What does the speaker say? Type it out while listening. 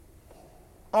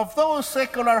Of those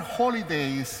secular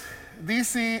holidays,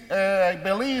 I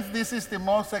believe this is the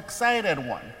most excited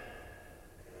one.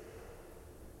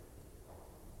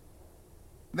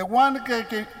 The one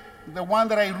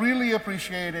that I really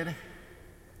appreciated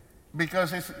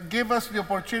because it gives us the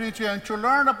opportunity to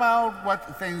learn about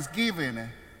what Thanksgiving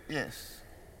is.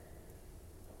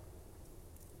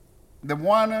 The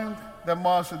one that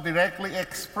most directly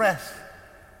express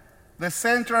the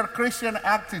central Christian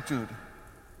attitude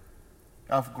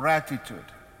of gratitude.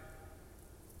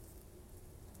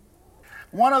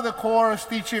 One of the core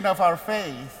teachings of our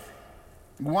faith,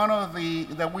 one of the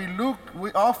that we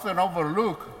often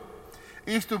overlook,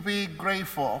 is to be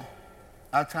grateful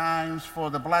at times for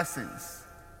the blessings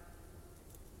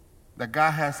that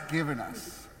God has given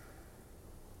us.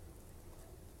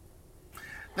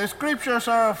 The scriptures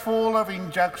are full of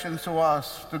injunctions to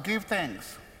us to give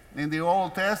thanks. In the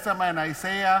Old Testament,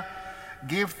 Isaiah,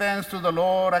 give thanks to the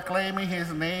Lord, acclaiming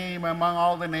his name among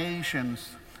all the nations.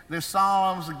 The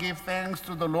Psalms, give thanks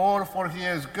to the Lord, for he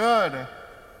is good.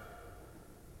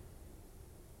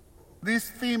 This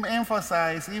theme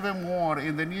emphasized even more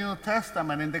in the New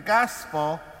Testament, in the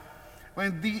Gospel,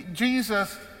 when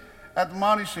Jesus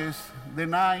admonishes the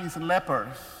 9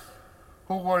 lepers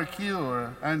who were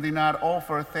cured and did not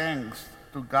offer thanks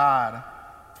to God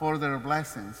for their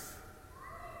blessings.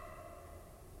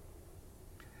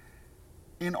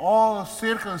 In all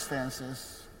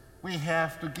circumstances, we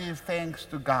have to give thanks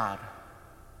to God.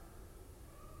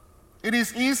 It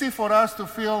is easy for us to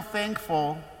feel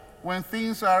thankful when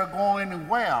things are going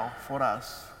well for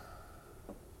us.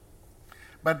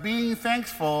 But being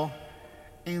thankful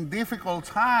in difficult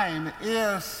time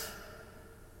is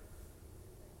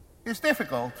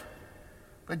difficult.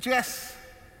 But yes,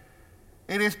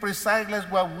 it is precisely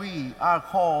what we are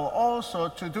called also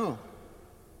to do.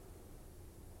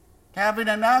 Having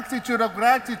an attitude of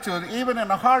gratitude, even in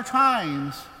the hard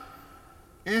times,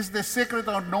 is the secret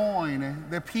of knowing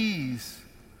the peace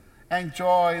and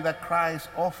joy that Christ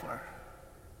offers.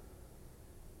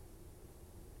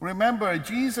 Remember,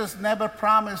 Jesus never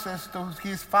promises to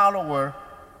his follower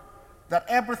that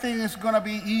everything is going to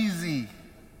be easy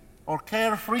or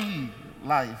carefree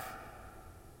life.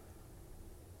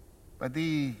 But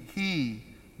he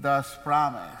does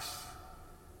promise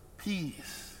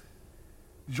peace,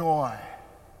 joy,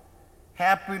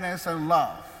 happiness, and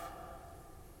love.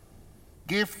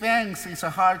 Give thanks in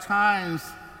hard times.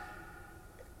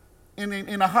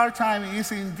 In a hard time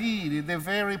is indeed the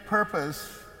very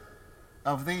purpose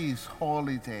of this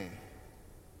holy day.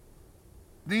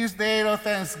 This day of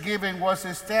Thanksgiving was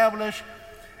established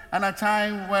at a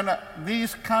time when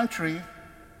this country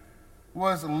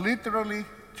was literally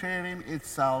tearing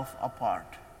itself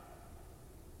apart.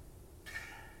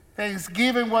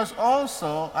 Thanksgiving was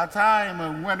also a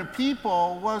time when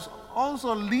people was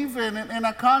also living in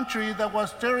a country that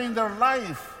was tearing their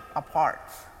life apart.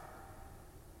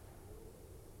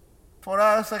 For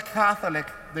us, as Catholic,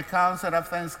 the concept of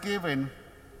Thanksgiving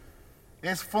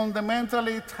is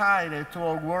fundamentally tied to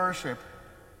our worship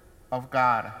of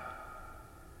God.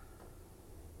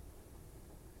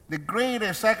 The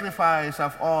greatest sacrifice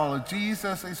of all,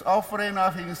 Jesus is offering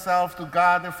of himself to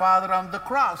God the Father on the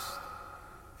cross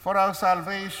for our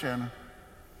salvation,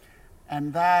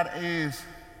 and that is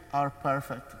our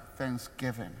perfect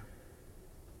thanksgiving.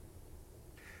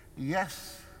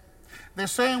 Yes, the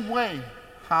same way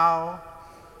how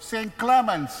St.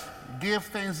 Clement gave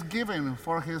thanksgiving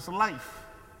for his life.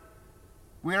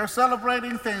 We are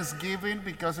celebrating Thanksgiving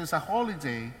because it's a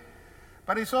holiday,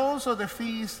 but it's also the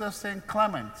feast of St.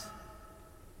 Clement.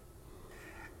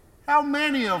 How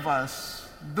many of us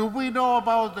do we know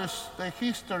about the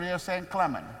history of St.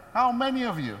 Clement? How many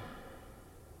of you?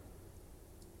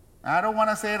 I don't want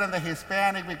to say it in the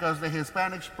Hispanic because the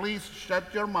Hispanics, please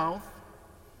shut your mouth,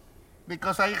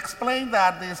 because I explained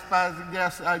that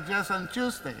just on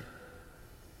Tuesday.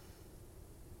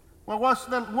 What was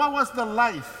the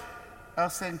life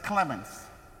of St. Clement?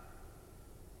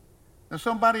 Does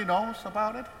somebody knows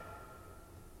about it?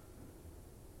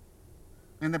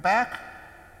 In the back?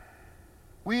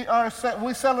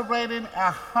 We're celebrating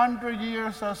 100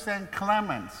 years of St.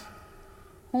 Clement.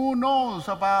 Who knows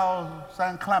about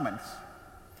St. Clement?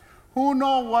 Who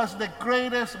knows what's the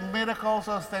greatest miracles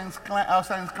of St.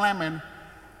 Clement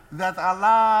that a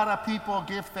lot of people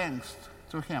give thanks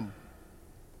to him?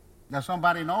 Does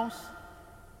somebody knows?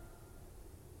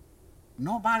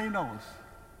 Nobody knows.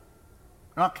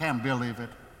 I can't believe it.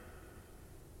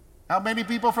 How many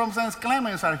people from St.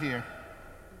 Clements are here?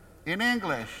 In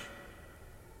English.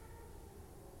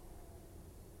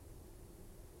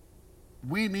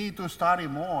 We need to study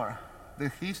more the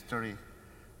history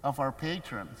of our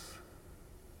patrons.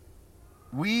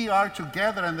 We are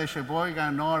together in the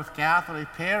Sheboygan North Catholic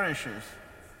parishes.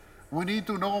 We need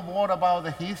to know more about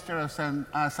the history of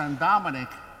St. Dominic.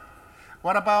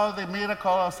 What about the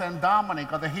miracle of St.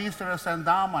 Dominic, or the history of St.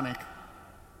 Dominic?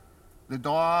 The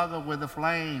dog with the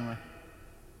flame.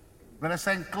 But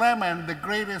St. Clement, the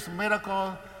greatest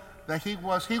miracle that he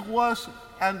was,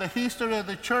 and the history of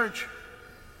the church,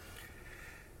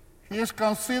 he is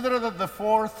considered the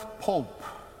fourth pope.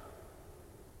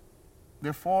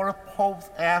 The fourth pope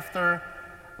after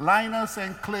Linus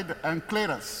and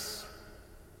Cletus.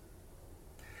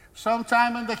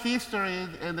 Sometime in the history,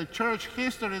 in the church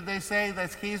history, they say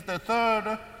that he's the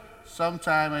third,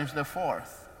 sometime it's the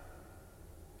fourth.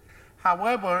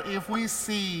 However, if we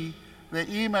see the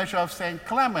image of St.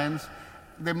 Clement,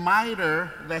 the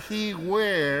mitre that he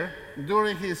wore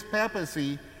during his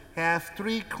papacy has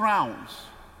 3 crowns.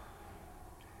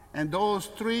 And those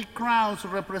 3 crowns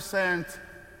represent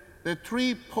the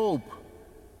 3 popes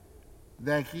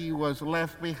that he was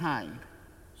left behind.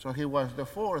 So he was the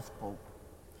fourth pope.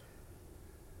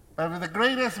 But the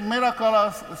greatest miracle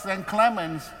of St.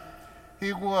 Clement,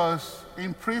 he was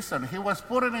in prison. He was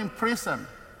put in prison.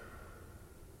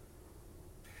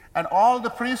 And all the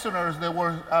prisoners, they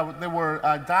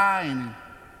were dying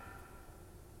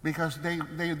because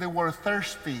they were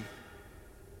thirsty.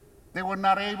 They were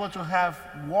not able to have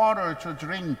water to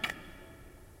drink.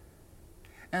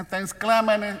 And St.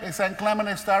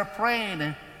 Clement started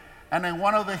praying, and in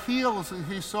one of the hills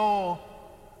he saw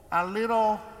a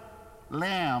little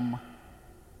lamb.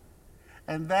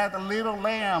 And that little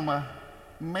lamb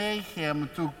made him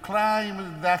to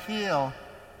climb the hill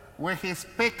with his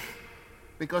pick,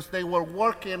 because they were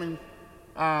working,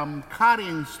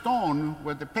 cutting stone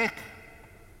with the pick.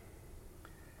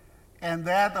 And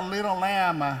that little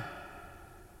lamb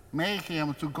made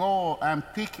him to go and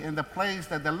pick in the place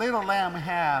that the little lamb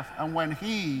had. And when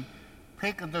he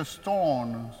picked the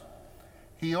stones,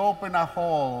 he opened a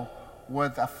hole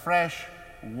with a fresh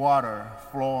water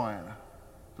flowing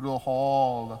through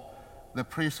all the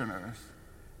prisoners.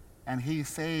 And he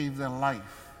saved the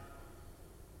life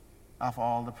of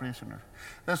all the prisoners.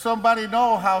 Does somebody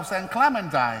know how St. Clement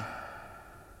died?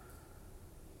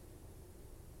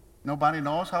 Nobody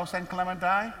knows how St. Clement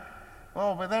died?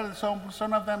 Oh, but there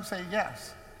some of them say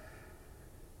yes.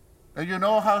 Do you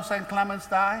know how St. Clement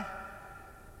died?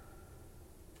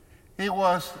 He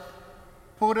was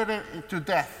put to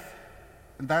death.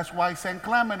 And that's why St.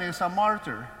 Clement is a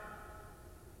martyr.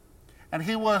 And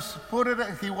he was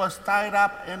tied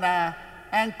up in an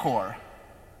anchor.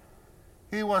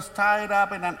 He was tied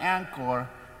up in an anchor,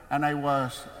 and I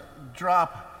was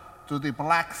dropped to the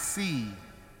Black Sea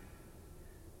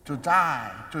to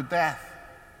die, to death.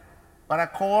 But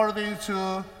according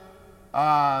to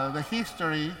the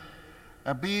history,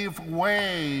 a big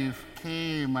wave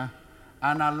came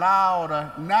and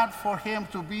allowed not for him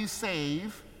to be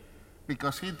saved,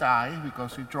 because he died,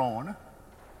 because he drowned,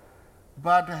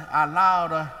 but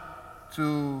allowed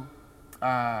to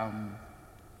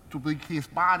be his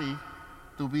body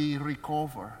to be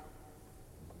recovered.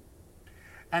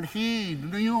 And he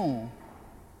knew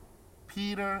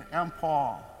Peter and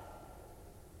Paul.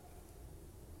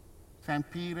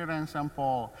 St. Peter and St.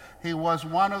 Paul. He was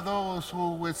one of those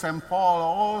who, with St. Paul,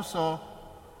 also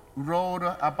wrote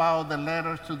about the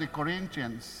letters to the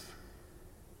Corinthians.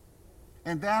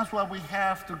 And that's why we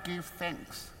have to give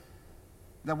thanks,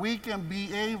 that we can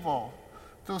be able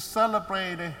to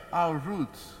celebrate our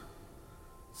roots,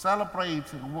 celebrate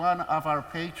one of our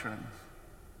patrons,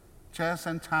 just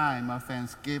in time of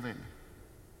Thanksgiving.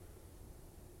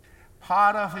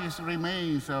 Part of his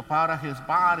remains, part of his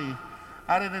body,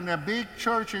 are in a big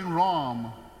church in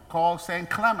Rome called St.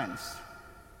 Clement's.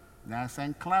 That's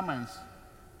St. Clement's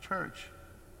Church.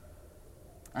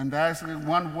 And that's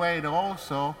one way to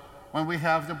also, when we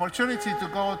have the opportunity to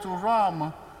go to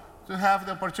Rome, to have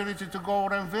the opportunity to go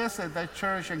and visit that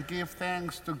church and give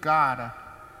thanks to God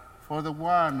for the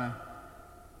one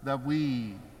that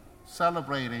we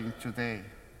celebrating today.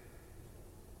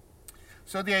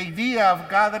 So the idea of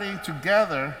gathering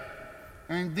together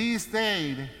in this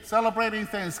day, celebrating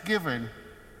Thanksgiving,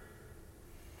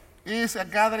 is a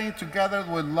gathering together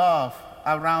with love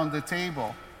around the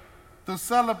table to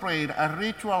celebrate a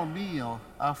ritual meal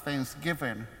of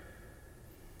Thanksgiving,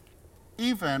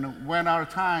 even when our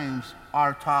times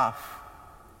are tough.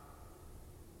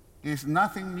 It's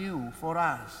nothing new for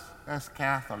us as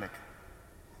Catholic.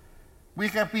 We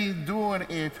have been doing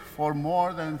it for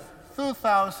more than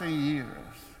 2,000 years.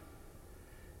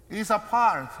 It's a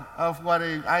part of what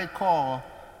I call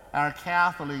our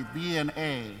Catholic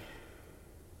DNA.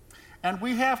 And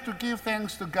we have to give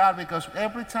thanks to God, because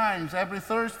every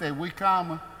Thursday we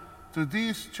come to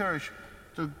this church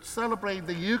to celebrate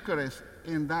the Eucharist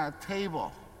in that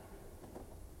table.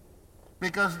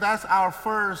 Because that's our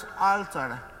first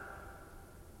altar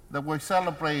that we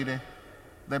celebrated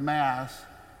the Mass,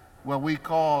 what we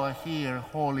call here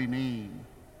Holy Name.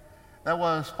 That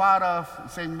was part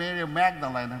of St. Mary of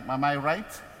Magdalene, am I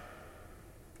right?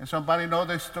 And somebody know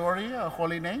the story of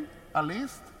Holy Name, at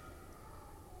least?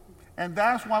 And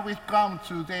that's why we come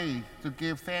today, to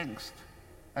give thanks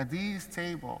at this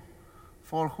table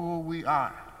for who we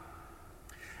are.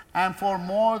 And for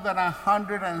more than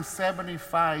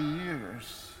 175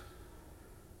 years,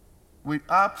 with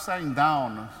ups and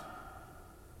downs,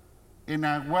 in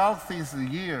our wealthiest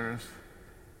years,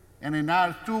 and in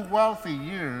our 2 wealthy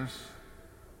years,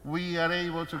 we are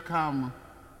able to come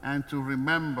and to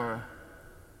remember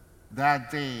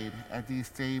that day at this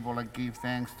table and give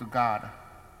thanks to God.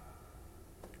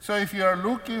 So if you are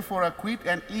looking for a quick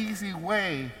and easy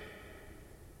way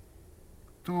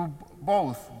to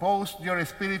both your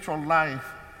spiritual life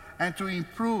and to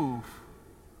improve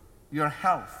your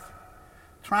health,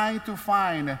 trying to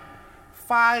find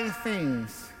 5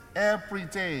 things every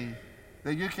day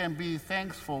that you can be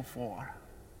thankful for.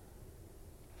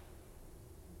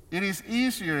 It is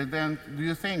easier than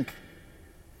you think.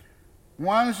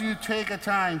 Once you take a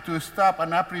time to stop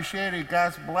and appreciate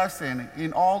God's blessing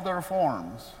in all their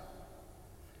forms.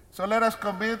 So let us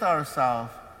commit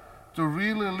ourselves to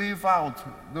really live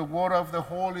out the word of the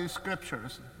Holy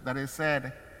Scriptures that is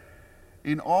said,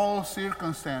 in all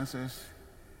circumstances,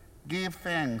 give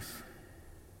thanks,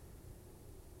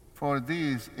 for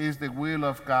this is the will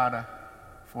of God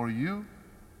for you,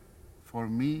 for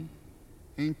me,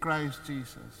 in Christ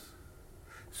Jesus.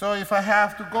 So if I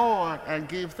have to go and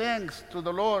give thanks to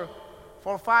the Lord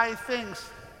for 5 things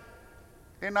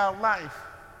in our life,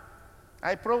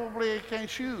 I probably can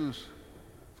choose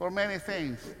for many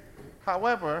things.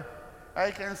 However,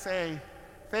 I can say,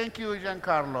 thank you,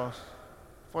 Giancarlo,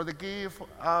 for the gift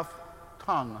of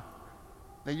tongue,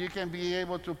 that you can be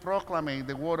able to proclaim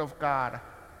the word of God,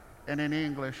 and in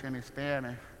English and in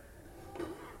Spanish.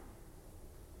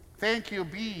 Thank you,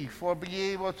 B, for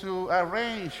being able to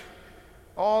arrange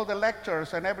all the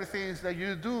lectures and everything that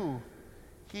you do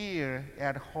here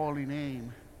at Holy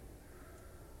Name.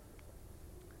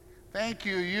 Thank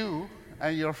you, you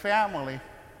and your family,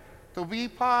 to be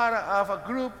part of a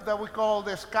group that we call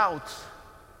the Scouts.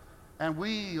 And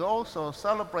we also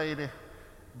celebrated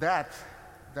that's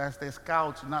the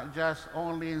Scouts, not just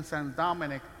only in St.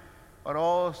 Dominic, but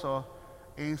also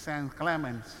in St.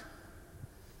 Clements.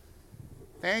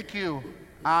 Thank you,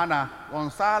 Ana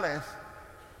Gonzalez,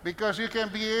 because you can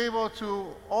be able to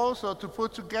also to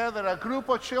put together a group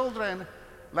of children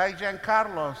like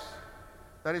Giancarlo's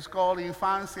that is called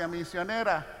Infancia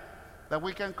Misionera, that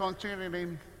we can continue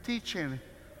in teaching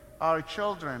our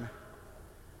children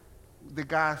the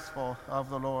gospel of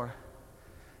the Lord.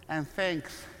 And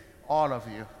thanks all of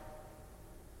you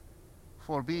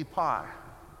for being part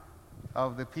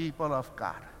of the people of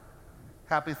God.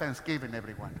 Happy Thanksgiving,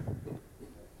 everyone.